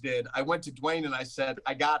Mets did, I went to Dwayne and I said,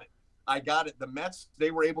 I got it. The Mets,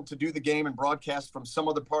 they were able to do the game and broadcast from some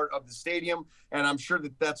other part of the stadium. And I'm sure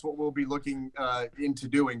that that's what we'll be looking into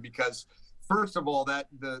doing, because first of all, that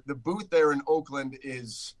the booth there in Oakland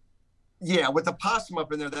is, with the possum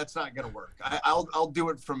up in there, that's not going to work. I'll do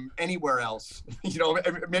it from anywhere else.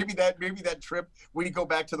 Maybe that trip, we go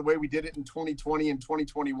back to the way we did it in 2020 and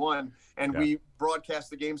 2021, and we broadcast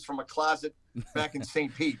the games from a closet back in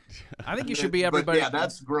St. Pete. I think you should be everybody. Yeah,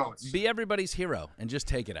 that's gross. Be everybody's hero and just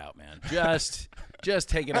take it out, man. Just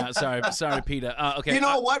take it out. Sorry, Peter. Okay. You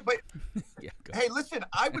know what? But hey, listen,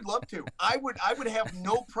 I would love to. I would have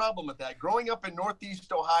no problem with that. Growing up in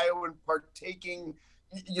Northeast Ohio and partaking,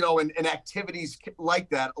 and activities like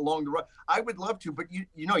that along the road. I would love to, but you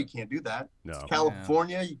can't do that. No. It's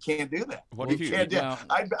California, you can't do that. What if you can't do? No.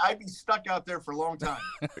 I'd be stuck out there for a long time.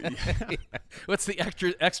 What's the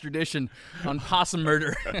extradition on possum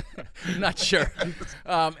murder? Not sure.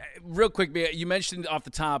 Real quick, you mentioned off the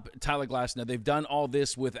top Tyler Glasnow. They've done all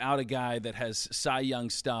this without a guy that has Cy Young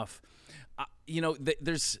stuff.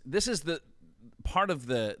 This is the part of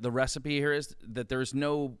the recipe here is that there's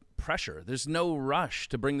no pressure. There's no rush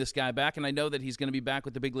to bring this guy back, and I know that he's going to be back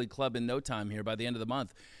with the big league club in no time here by the end of the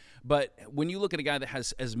month. But when you look at a guy that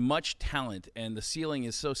has as much talent and the ceiling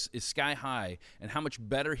is sky high, and how much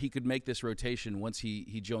better he could make this rotation once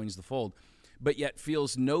he joins the fold, but yet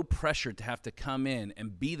feels no pressure to have to come in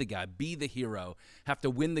and be the guy, be the hero, have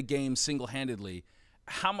to win the game single-handedly,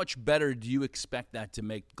 how much better do you expect that to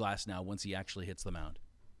make Glasnow once he actually hits the mound?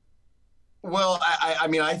 Well, I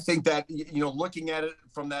mean, I think that, looking at it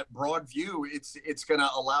from that broad view, it's going to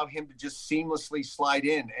allow him to just seamlessly slide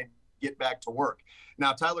in and get back to work.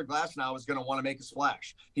 Now, Tyler Glasnow is going to want to make a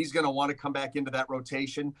splash. He's going to want to come back into that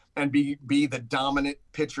rotation and be the dominant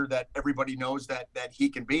pitcher that everybody knows that he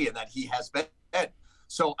can be and that he has been.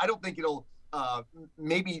 So I don't think it'll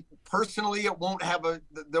maybe personally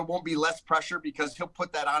there won't be less pressure because he'll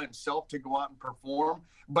put that on himself to go out and perform.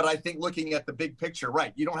 But I think looking at the big picture,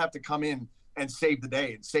 right, you don't have to come in and save the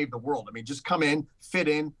day and save the world. I mean, just come in, fit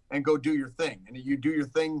in, and go do your thing. And you do your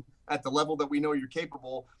thing at the level that we know you're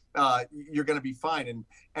capable, you're going to be fine.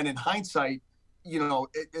 And in hindsight,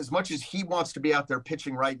 as much as he wants to be out there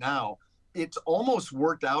pitching right now, it's almost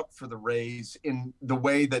worked out for the Rays in the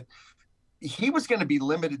way that he was going to be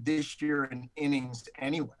limited this year in innings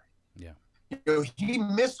anyway. Yeah. He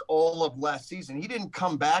missed all of last season. He didn't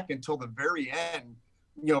come back until the very end,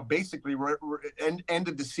 basically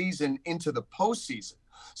ended the season into the postseason.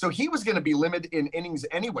 So he was going to be limited in innings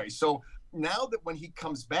anyway. So now that when he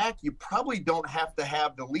comes back, you probably don't have to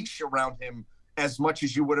have the leash around him as much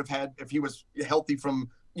as you would have had if he was healthy from,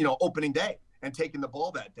 opening day and taking the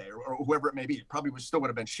ball that day or whoever it may be. It probably still would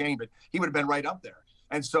have been Shane, but he would have been right up there.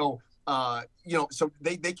 And so, so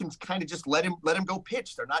they can kind of just let him go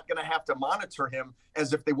pitch. They're not going to have to monitor him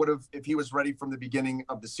as if they would have if he was ready from the beginning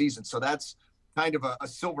of the season. So that's kind of a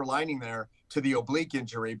silver lining there to the oblique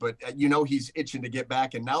injury. But he's itching to get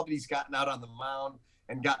back. And now that he's gotten out on the mound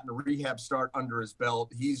and gotten a rehab start under his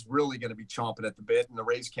belt, he's really going to be chomping at the bit. And the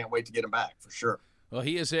Rays can't wait to get him back for sure. Well,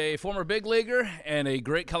 he is a former big leaguer and a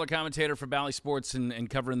great color commentator for Bally Sports and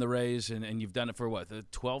covering the Rays, and you've done it for,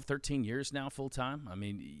 12, 13 years now full-time? I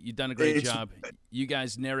mean, you've done a great job. You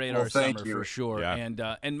guys narrate our summer for sure,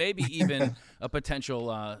 yeah. And maybe even a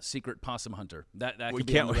potential secret possum hunter. That could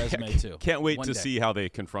be on the resume, too. Can't wait to see how they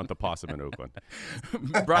confront the possum in Oakland.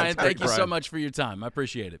 Brian, thank you so much for your time. I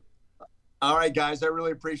appreciate it. All right, guys, I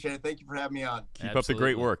really appreciate it. Thank you for having me on. Keep up the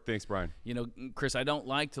great work. Thanks, Brian. Chris, I don't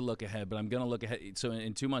like to look ahead, but I'm going to look ahead. So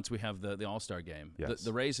in 2 months, we have the All-Star game. Yes.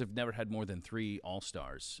 The Rays have never had more than 3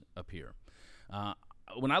 All-Stars appear.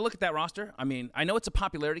 When I look at that roster, I mean, I know it's a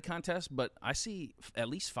popularity contest, but I see at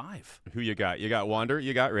least 5. Who you got? You got Wander,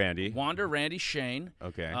 you got Randy. Wander, Randy, Shane.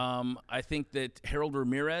 Okay. I think that Harold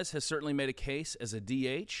Ramirez has certainly made a case as a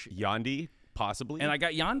DH. Yandy. Possibly. And I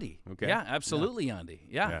got Yandy. Okay. Yeah, absolutely Yandy.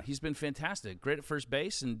 Yeah, he's been fantastic. Great at first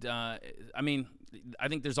base. And, I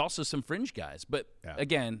think there's also some fringe guys. But,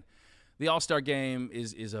 again, the All-Star game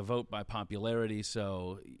is a vote by popularity.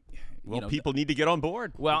 So, people need to get on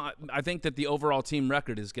board. Well, I think that the overall team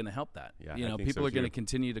record is going to help that. Yeah, people are going to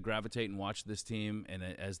continue to gravitate and watch this team. And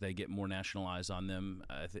as they get more nationalized on them,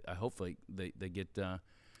 hopefully they get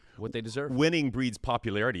what they deserve. Winning breeds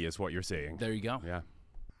popularity is what you're saying. There you go. Yeah.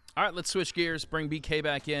 All right, let's switch gears. Bring BK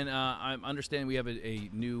back in. I understand we have a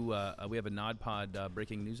new we have a Nod Pod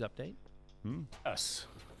breaking news update. Yes.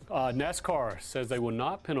 NASCAR says they will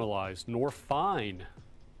not penalize nor fine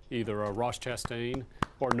either Ross Chastain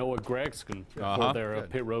or Noah Gragson for their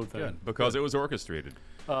pit road thing. Because it was orchestrated.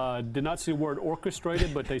 Did not see the word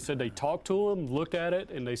orchestrated, but they said they talked to him, looked at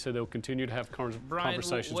it, and they said they'll continue to have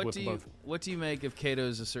conversations with both. What do you make of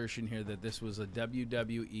Cato's assertion here that this was a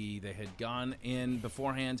WWE? They had gone in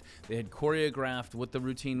beforehand. They had choreographed what the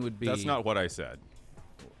routine would be. That's not what I said.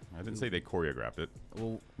 I didn't say they choreographed it.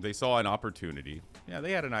 Well, they saw an opportunity. Yeah,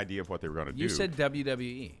 they had an idea of what they were going to do. You said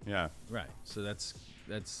WWE. Yeah. Right. So that's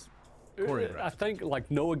choreographed. I think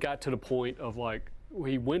Noah got to the point of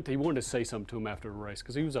he wanted to say something to him after the race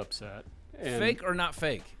because he was upset. And fake or not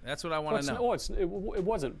fake? That's what I want to know. It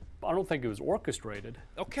wasn't. I don't think it was orchestrated.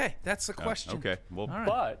 Okay, that's the question. Okay, well, right.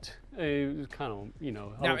 But it was kind of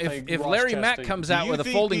Now, if Larry Mack comes out with a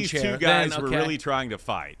folding chair, these two guys then, were really trying to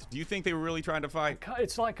fight? Do you think they were really trying to fight?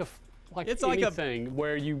 It's like like It's like a- anything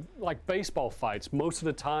where you like baseball fights. Most of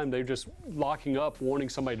the time they're just locking up, wanting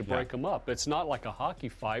somebody to break them up. It's not like a hockey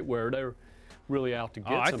fight where they're really out to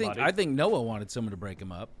get somebody. I think Noah wanted someone to break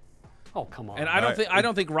him up, Oh, come on. and I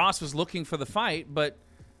don't think Ross was looking for the fight, but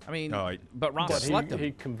I mean, but Ross But slept him.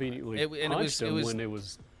 he conveniently And punched him when it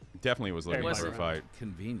was. Definitely was looking for a fight.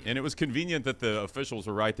 Convenient. And it was convenient that the officials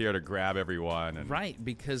were right there to grab everyone. And Right,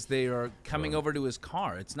 because they are coming over to his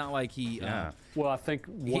car. It's not like he. Yeah. Well, I think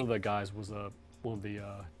one of the guys was one of the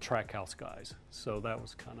track house guys. So that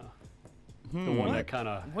was kind of the one that kind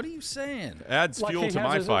of. What are you saying? Adds fuel to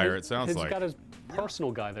my fire, it sounds he's like. He's got his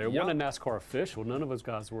personal guy there. One a NASCAR official. None of those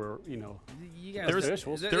guys were, You guys,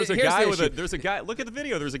 There's a guy with there's a guy. Look at the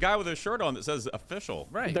video. There's a guy with a shirt on that says official.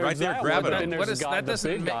 Right. Right there, grabbing And him. there's a guy, that the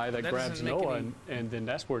doesn't big make- guy that that grabs doesn't make Noah, any- and then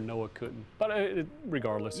that's where Noah couldn't. But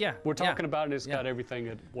regardless, Yeah, we're talking yeah, about it. It's yeah. got everything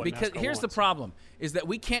that what Because NASCAR here's the wants. problem: is that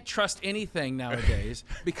we can't trust anything nowadays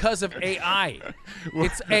because of AI.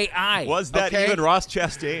 It's AI. Was that okay? even Ross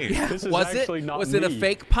Chastain? This is Was it? actually not Was it a me.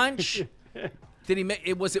 fake punch? Did he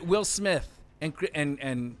make? Was it Will Smith and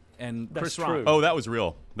Chris Rock? true. Oh, that was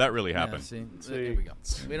real. That really Yeah, happened. see, here we go.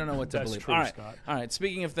 We don't know what to That's believe. true, All right, Scott. all right.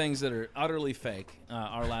 Speaking of things that are utterly fake,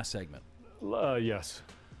 our last segment. Yes.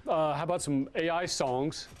 How about some AI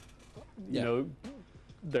songs? Yeah. You know,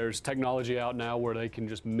 there's technology out now where they can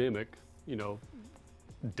just mimic,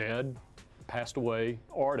 dead, passed away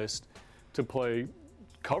artists to play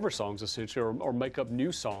cover songs essentially, or make up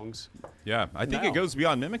new songs. Yeah, I think Now. it goes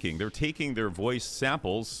beyond mimicking. They're taking their voice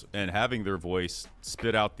samples and having their voice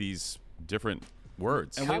spit out these different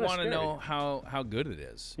words. And we kinda want to scary. know how good it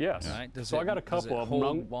is. Yes. Right? So I got a does couple it of them.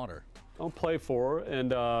 hold water. I'll play for her,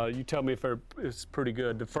 and you tell me if it's pretty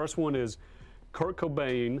good. The first one is Kurt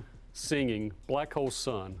Cobain singing "Black Hole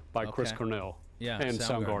Sun" by Chris Okay. Cornell Yeah. and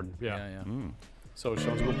Soundgarden. Yeah. So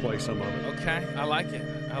Sean's gonna play some of it. Okay, I like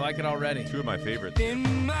it. I like it already. Two of my favorites.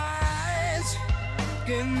 In my eyes,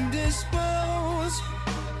 can dispose,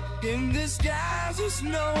 in disguises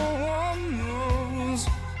no one knows.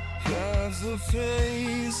 Cause the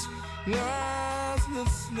face, lies the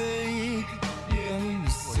snake, in the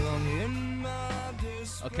sun in my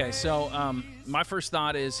display. Okay, so my first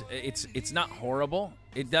thought is it's not horrible.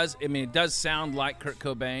 It does sound like Kurt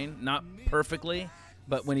Cobain, not perfectly,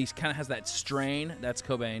 but when he kind of has that strain, that's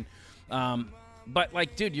Cobain. But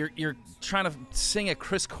like, dude, you're trying to sing a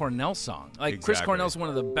Chris Cornell song. Like Chris Exactly. Cornell's one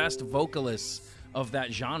of the best vocalists of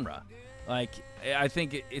that genre. Like I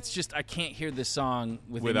think it's just I can't hear this song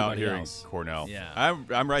Without anybody hearing else. Cornell. Yeah.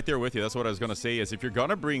 I'm right there with you. That's what I was going to say is if you're going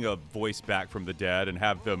to bring a voice back from the dead and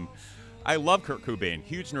have them – I love Kurt Cobain,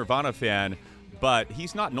 huge Nirvana fan, but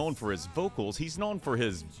he's not known for his vocals. He's known for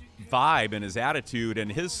his vibe and his attitude,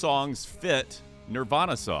 and his songs fit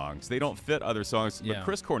Nirvana songs. They don't fit other songs. Yeah. But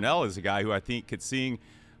Chris Cornell is a guy who I think could sing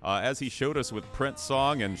as he showed us with Prince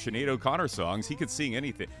song and Sinead O'Connor songs, he could sing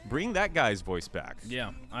anything. Bring that guy's voice back.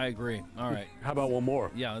 Yeah, I agree. All right. How about one more?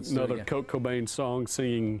 Yeah, let's do it another again. Kurt Cobain song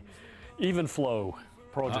singing "Even Flow."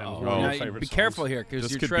 Pearl Jam. Uh-oh. One of Now, my favorite be songs. careful here because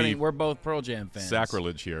This you're could treading. be We're both Pearl Jam fans.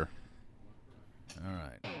 Sacrilege here. All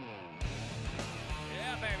right.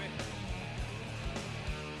 Yeah, baby.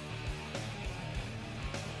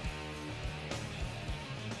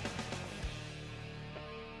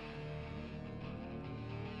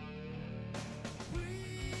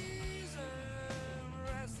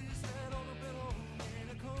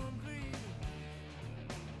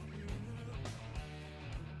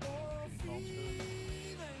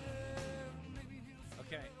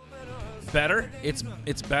 Okay. Better.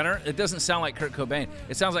 It's better. It doesn't sound like Kurt Cobain.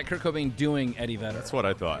 It sounds like Kurt Cobain doing Eddie Vedder. That's what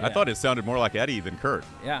I thought. Yeah. I thought it sounded more like Eddie than Kurt,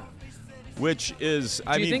 Yeah. which is,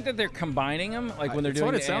 I Do you mean, think that they're combining them, like when they're it's doing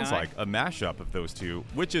what it the sounds AI? like, a mashup of those two,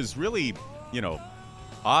 which is really,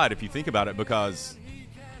 odd if you think about it because,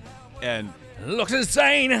 and Looks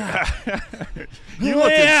insane. you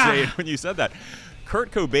looked Yeah. insane when you said that.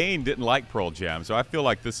 Kurt Cobain didn't like Pearl Jam, so I feel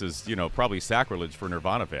like this is, probably sacrilege for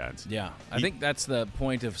Nirvana fans. Yeah, I think that's the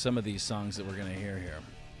point of some of these songs that we're going to hear here.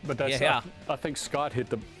 But that's Yeah. I think Scott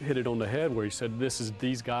hit it on the head where he said this is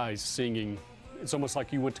these guys singing. It's almost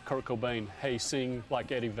like you went to Kurt Cobain. Hey, sing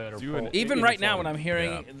like Eddie Vedder. Do an- Even Even right now, Flow. when I'm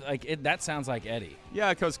hearing that sounds like Eddie.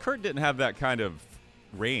 Yeah, because Kurt didn't have that kind of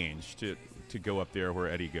range to go up there where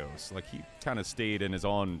Eddie goes. Like, he kind of stayed in his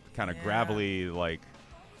own kind of gravelly,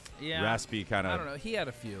 Yeah, raspy kind I don't of. know. He had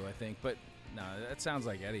a few, I think, but no, that sounds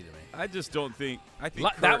like Eddie to me. I just don't think. I think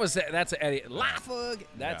That's Eddie. Lafug.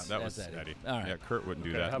 That's that was Eddie. Eddie. All right. Yeah, Kurt wouldn't do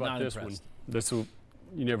Okay, that. how about Not this impressed. one?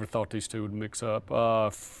 You never thought these two would mix up.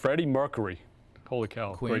 Freddie Mercury, holy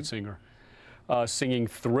cow, Queen. great singer, singing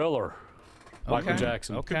 "Thriller." Michael Okay.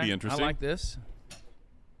 Jackson. Okay. be interesting. I like this.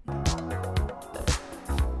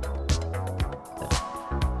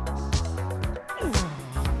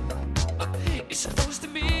 It's close to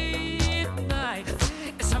midnight.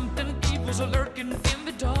 Something evil's lurking in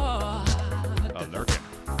the dark. Lurking.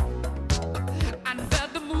 Under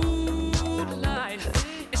the moonlight,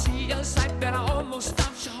 you see a sight that almost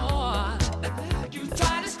stops your heart. You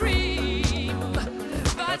try to scream,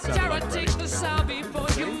 but sounded terror like Freddie. takes the sound before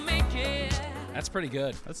you make it. That's pretty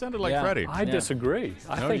good. That sounded like Yeah. Freddie. I disagree.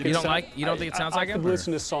 I No, think you it don't sound- like- you don't think it sounds like I him, could or-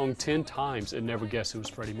 listen to this song 10 times and never guess it was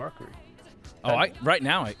Freddie Mercury. Right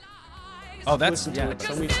now Oh, that's Listen to yeah. it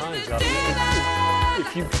so many times. I mean,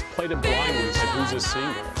 if you played it blindly and said, "Who's this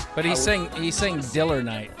singer?" But he's saying Diller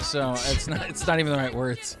Night, so it's not even the right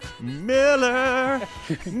words. Miller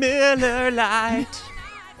Lite.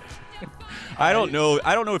 I don't know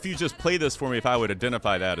if you just play this for me if I would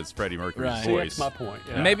identify that as Freddie Mercury's Right. See, voice. that's my point.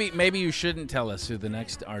 Yeah. Maybe you shouldn't tell us who the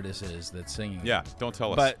next artist is that's singing. Yeah, don't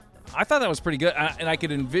tell us. But I thought that was pretty good, and I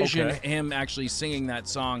could envision Okay. him actually singing that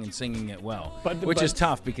song and singing it well, But- which is but-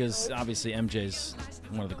 tough because obviously MJ's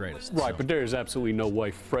one of the greatest. Right, so. but there is absolutely no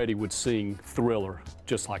way Freddie would sing Thriller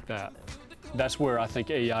just like that. That's where I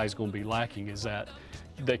think AI is going to be lacking, is that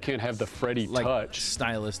they can't have the Freddie like touch.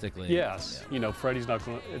 stylistically. Yes, you know, Freddie's not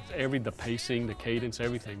going to, the pacing, the cadence,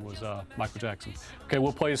 everything was Michael Jackson. Okay,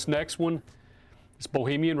 we'll play this next one. It's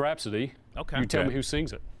Bohemian Rhapsody. Okay. You tell Okay. me who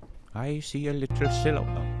sings it. I see a little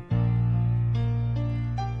silhouette.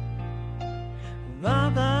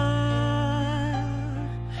 Mama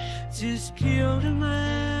just killed a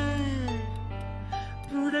man.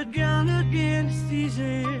 Put a gun against his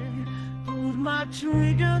head. Pulled my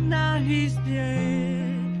trigger, now he's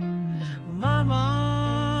dead.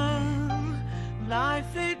 Mama,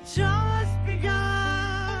 life had just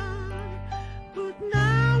begun. But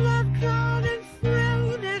now I've gone and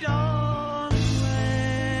thrown it all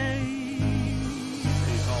away.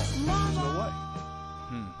 Mama.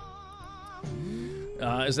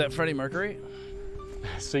 Is that Freddie Mercury?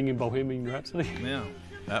 Singing Bohemian Rhapsody. Yeah.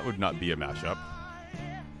 That would not be a mashup.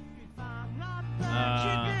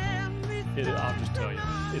 I'll just tell you,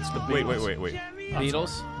 it's the Beatles. Wait.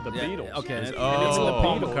 Beatles? The Yeah, Beatles. Okay. It's- it's oh.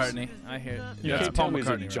 Paul Beatles. McCartney. I hear. You That's can't Paul tell me, is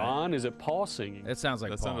McCartney, it right? John? Is it Paul singing? It sounds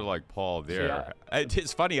like That Paul. sounded like Paul there.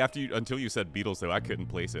 It's funny until you said Beatles though, I couldn't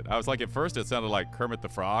place it. I was like, at first it sounded like Kermit the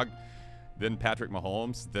Frog, then Patrick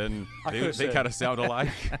Mahomes, then they kind of sound alike.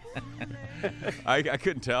 I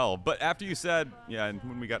couldn't tell, but after you said and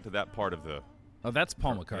when we got to that part of the, Oh, that's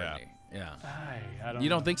Paul McCartney. Yeah. I don't You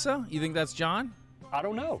know. don't think so? You think that's John? I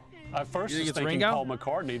don't know. I first You think was it's thinking Ringo? Paul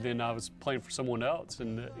McCartney, then I was playing for someone else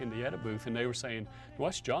in the edit booth, and they were saying, "No,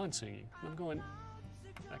 that's John singing." I'm going,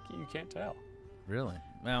 you can't tell. Really?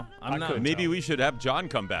 Well, I I'm not. couldn't maybe tell. we should have John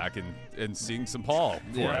come back and sing some Paul.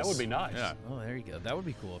 For Yeah, That us. would be nice. Yeah. Oh, there you go. That would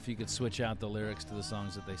be cool if you could switch out the lyrics to the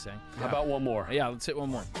songs that they sang. How about one more? Yeah, let's hit one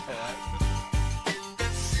more.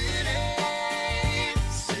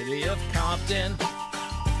 City of Compton.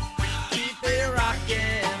 Keep it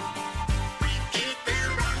rockin'.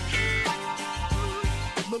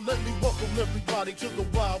 But let me welcome everybody to the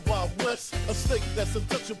Wild Wild West, a state that's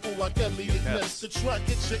untouchable like Elliot Ness. The track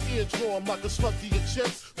gets your ear drawn like a slug to your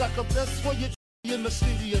chest, like a vest for your in the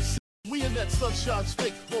studio. We in that sunshine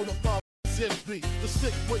stick on a 5 beat. The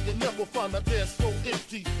stick where you never find a dance so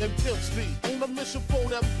empty and pimp speed. On a mission for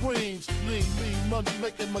them greens, lean, money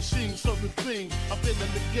making machines serving beans. I've been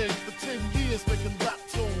in the game for 10 years making rap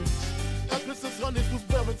tunes. Ever since Honeys was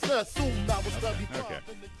wearing Sassoon, I was 35 Okay.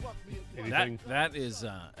 and they clocked me at Anything? That is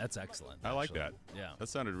that's excellent. I like actually. that. Yeah. That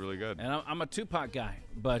sounded really good. And I'm a Tupac guy,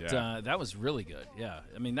 but Yeah. that was really good. Yeah.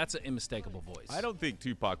 I mean, that's an unmistakable voice. I don't think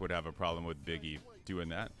Tupac would have a problem with Biggie doing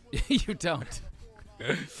that. You don't.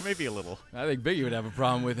 Maybe a little. I think Biggie would have a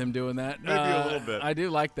problem with him doing that. Maybe a little bit. I do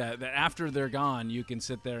like that. That after they're gone, you can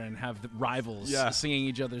sit there and have the rivals Yeah. singing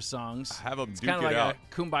each other's songs. Have 'em It's duke kind of it like out.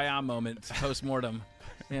 a kumbaya moment post mortem.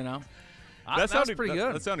 You know. That that sounded was pretty that-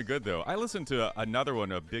 good. That sounded good though. I listened to another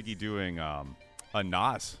one of Biggie doing a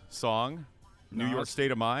Nas song, New York Nas? State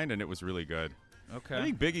of Mind, and it was really good. Okay. I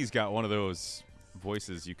think Biggie's got one of those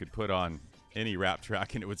voices you could put on any rap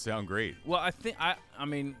track and it would sound great. Well, I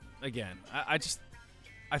mean, again,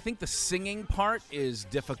 I think the singing part is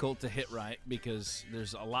difficult to hit right because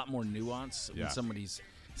there's a lot more nuance Yeah. when somebody's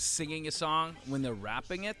singing a song. When they're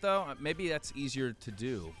rapping it, though, maybe that's easier to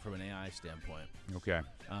do from an AI standpoint. Okay.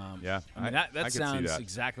 Yeah. I mean, I that could see sounds that.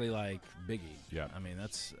 exactly like Biggie. Yeah. I mean,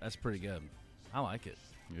 that's pretty good. I like it.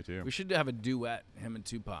 You too. We should have a duet, him and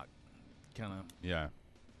Tupac. Kind of. Yeah.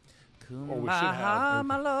 Or we should have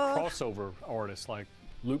crossover artists like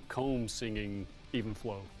Luke Combs singing Even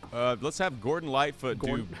Flow. Let's have Gordon Lightfoot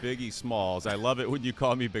do Biggie Smalls. I love it when you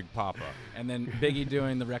call me Big Papa. And then Biggie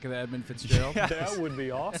doing the record of Edmund Fitzgerald. That would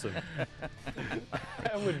be awesome.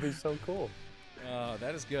 That would be so cool. Oh,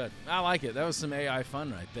 that is good. I like it. That was some AI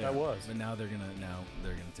fun right there. That was. But now they're gonna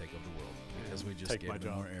take over the world because we just Take gave my them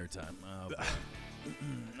job. more airtime. Oh, boy.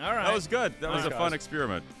 All right. That was good. That was a Thanks, fun guys.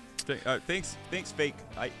 experiment. Thanks, fake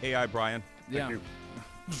AI Brian. Yeah.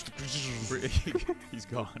 He's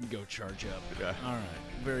gone. Go charge up. Yeah. All right.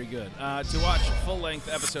 Very good. To watch full-length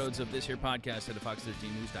episodes of this here podcast, head to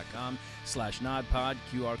fox13news.com/nodpod.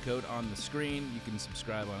 QR code on the screen. You can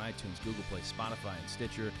subscribe on iTunes, Google Play, Spotify, and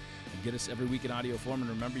Stitcher, and get us every week in audio form. And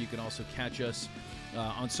remember, you can also catch us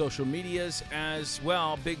on social medias as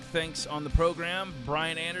well. Big thanks on the program,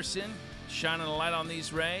 Brian Anderson, shining a light on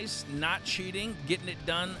these Rays, not cheating, getting it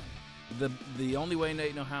done the only way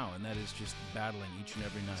they know how, and that is just battling each and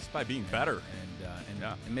every night. Just by being better. And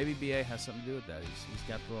maybe BA has something to do with that. He's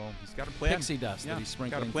got the little He's got a plan. pixie dust that he's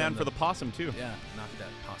sprinkling. Got a plan from for the possum too. Yeah, knock that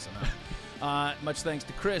possum out. Much thanks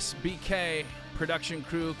to Chris, BK, production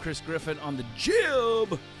crew, Chris Griffin on the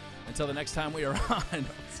jib. Until the next time we are on,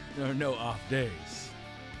 there are no off days.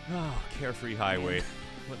 Oh, carefree highway.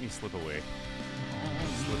 Let me slip away.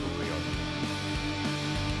 Slip away on the